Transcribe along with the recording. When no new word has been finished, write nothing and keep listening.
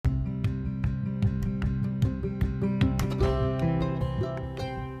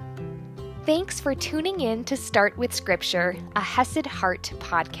Thanks for tuning in to Start with Scripture, a Hesed Heart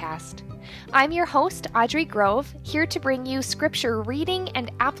podcast. I'm your host, Audrey Grove, here to bring you scripture reading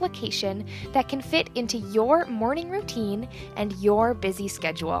and application that can fit into your morning routine and your busy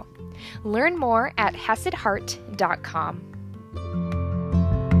schedule. Learn more at HesedHeart.com.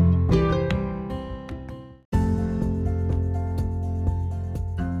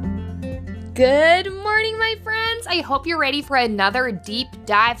 Good morning, my friends. I hope you're ready for another deep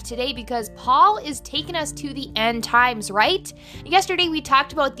dive today because Paul is taking us to the end times, right? Yesterday, we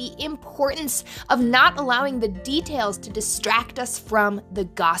talked about the importance of not allowing the details to distract us from the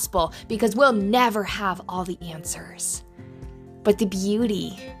gospel because we'll never have all the answers. But the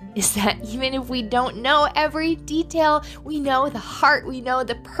beauty is that even if we don't know every detail, we know the heart, we know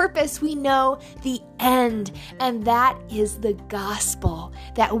the purpose, we know the end. And that is the gospel,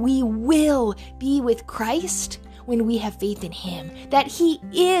 that we will be with Christ when we have faith in Him, that He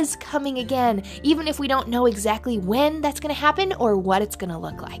is coming again, even if we don't know exactly when that's going to happen or what it's going to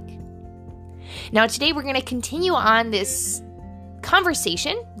look like. Now, today we're going to continue on this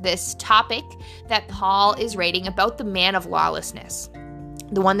conversation, this topic that Paul is writing about the man of lawlessness,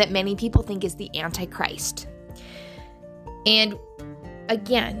 the one that many people think is the Antichrist. And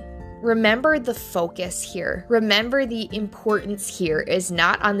again, remember the focus here. Remember the importance here is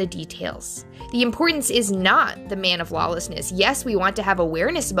not on the details. The importance is not the man of lawlessness. Yes, we want to have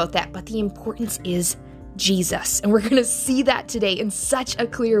awareness about that, but the importance is Jesus. And we're going to see that today in such a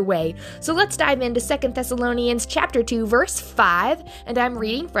clear way. So let's dive into 2 Thessalonians chapter 2, verse 5, and I'm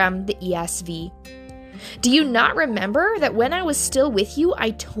reading from the ESV. Do you not remember that when I was still with you, I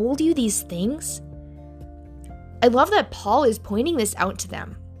told you these things? I love that Paul is pointing this out to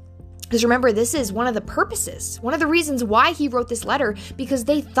them. Because remember, this is one of the purposes, one of the reasons why he wrote this letter, because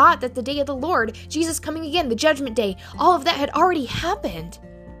they thought that the day of the Lord, Jesus coming again, the judgment day, all of that had already happened.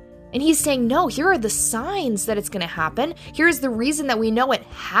 And he's saying, no, here are the signs that it's going to happen. Here's the reason that we know it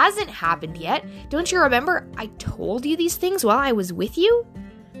hasn't happened yet. Don't you remember I told you these things while I was with you?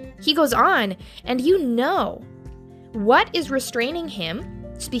 He goes on, and you know what is restraining him,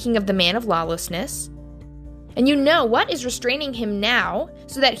 speaking of the man of lawlessness, and you know what is restraining him now,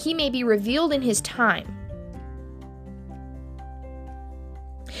 so that he may be revealed in his time.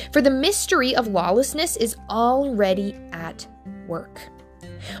 For the mystery of lawlessness is already at work.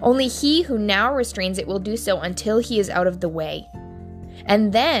 Only he who now restrains it will do so until he is out of the way.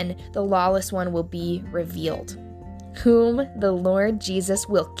 And then the lawless one will be revealed, whom the Lord Jesus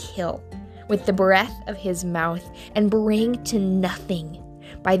will kill with the breath of his mouth and bring to nothing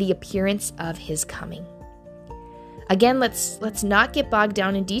by the appearance of his coming. Again, let's not get bogged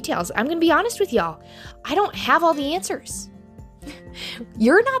down in details. I'm going to be honest with y'all. I don't have all the answers.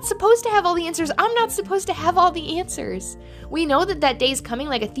 You're not supposed to have all the answers. I'm not supposed to have all the answers. We know that that day is coming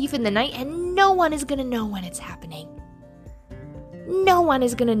like a thief in the night, and no one is going to know when it's happening. No one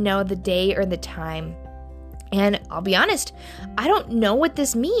is going to know the day or the time. And I'll be honest, I don't know what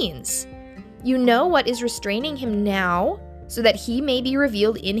this means. You know what is restraining him now, so that he may be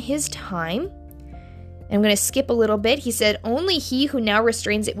revealed in his time. I'm going to skip a little bit. He said, only he who now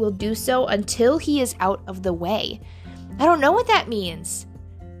restrains it will do so until he is out of the way. I don't know what that means.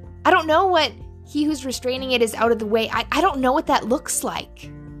 I don't know what he who's restraining it is out of the way. I don't know what that looks like.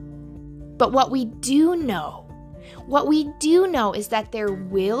 But what we do know is that there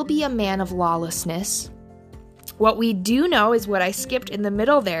will be a man of lawlessness. What we do know is what I skipped in the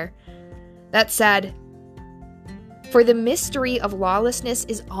middle there. That said, for the mystery of lawlessness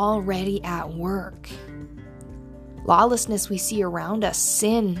is already at work. Lawlessness we see around us,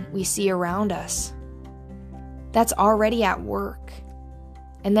 sin we see around us. That's already at work.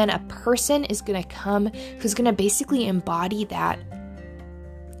 And then a person is going to come who's going to basically embody that.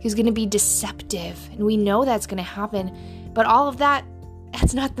 Who's going to be deceptive. And we know that's going to happen. But all of that,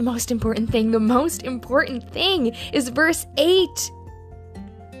 that's not the most important thing. The most important thing is verse 8.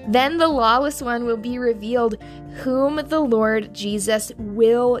 Then the lawless one will be revealed, whom the Lord Jesus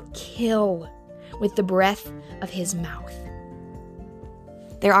will kill with the breath of his mouth.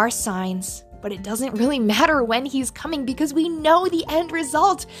 There are signs, but it doesn't really matter when he's coming because we know the end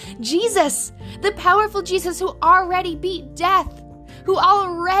result. Jesus, the powerful Jesus who already beat death, who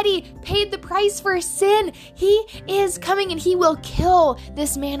already paid the price for sin, he is coming and he will kill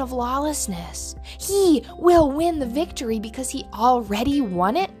this man of lawlessness. He will win the victory because he already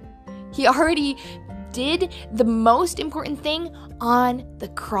won it. He already did the most important thing on the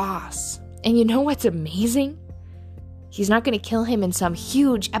cross. And you know what's amazing? He's not going to kill him in some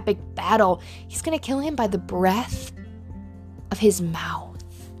huge epic battle. He's going to kill him by the breath of his mouth.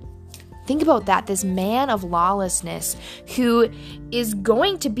 Think about that. This man of lawlessness who is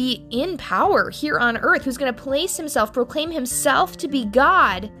going to be in power here on earth, who's going to proclaim himself to be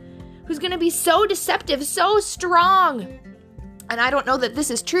God, who's going to be so deceptive, so strong. And I don't know that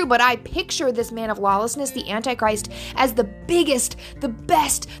this is true, but I picture this man of lawlessness, the Antichrist, as the biggest, the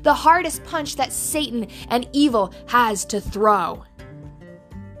best, the hardest punch that Satan and evil has to throw.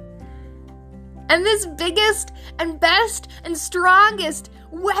 And this biggest and best and strongest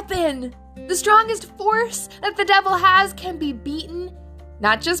weapon, the strongest force that the devil has, can be beaten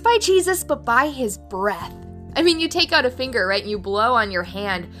not just by Jesus, but by his breath. I mean, you take out a finger, right, and you blow on your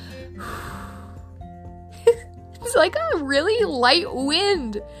hand. It's like a really light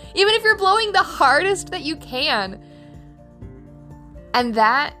wind, even if you're blowing the hardest that you can. And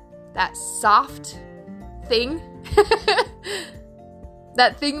that soft thing,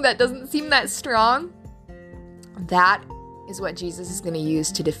 that thing that doesn't seem that strong, that is what Jesus is going to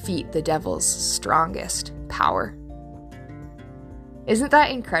use to defeat the devil's strongest power. Isn't that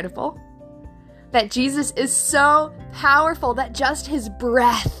incredible? That Jesus is so powerful that just his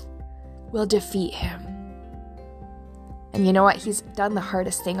breath will defeat him. And you know what? He's done the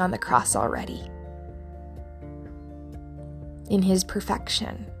hardest thing on the cross already. In his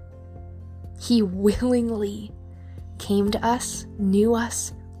perfection, he willingly came to us, knew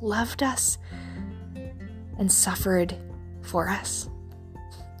us, loved us, and suffered for us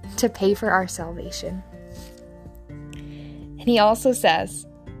to pay for our salvation. And he also says,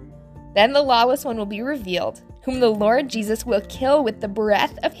 "Then the lawless one will be revealed, whom the Lord Jesus will kill with the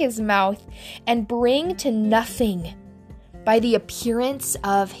breath of his mouth and bring to nothing by the appearance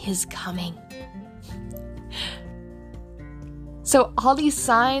of his coming." So all these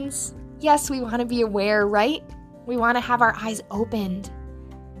signs, yes, we want to be aware, right? We want to have our eyes opened.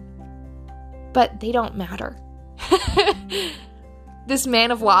 But they don't matter. This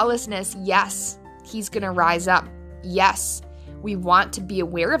man of lawlessness, yes, he's going to rise up. Yes, we want to be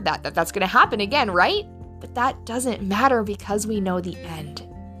aware of that's going to happen again, right? But that doesn't matter because we know the end.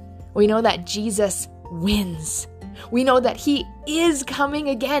 We know that Jesus wins. We know that he is coming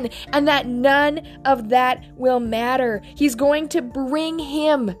again and that none of that will matter. He's going to bring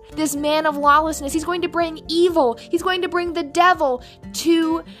him, this man of lawlessness, he's going to bring evil, he's going to bring the devil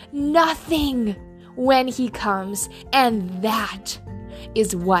to nothing when he comes. And that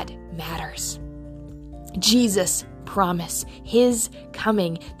is what matters. Jesus' promise, his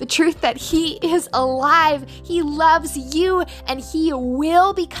coming, the truth that he is alive, he loves you, and he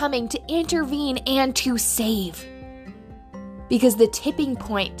will be coming to intervene and to save. Because the tipping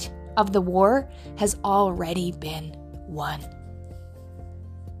point of the war has already been won.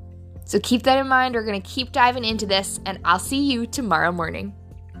 So keep that in mind. We're going to keep diving into this, and I'll see you tomorrow morning.